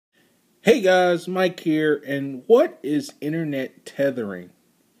Hey guys, Mike here, and what is internet tethering?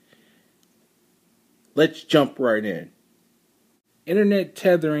 Let's jump right in. Internet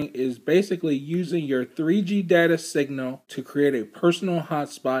tethering is basically using your 3G data signal to create a personal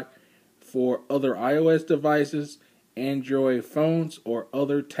hotspot for other iOS devices, Android phones, or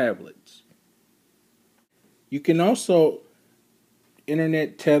other tablets. You can also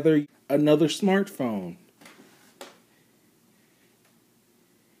internet tether another smartphone.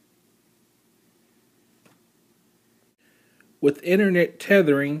 With internet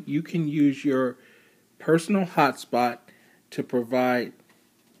tethering, you can use your personal hotspot to provide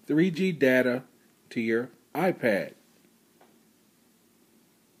 3G data to your iPad.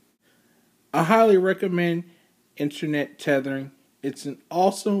 I highly recommend internet tethering. It's an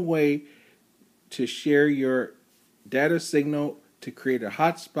awesome way to share your data signal to create a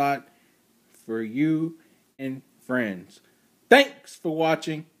hotspot for you and friends. Thanks for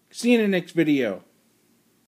watching. See you in the next video.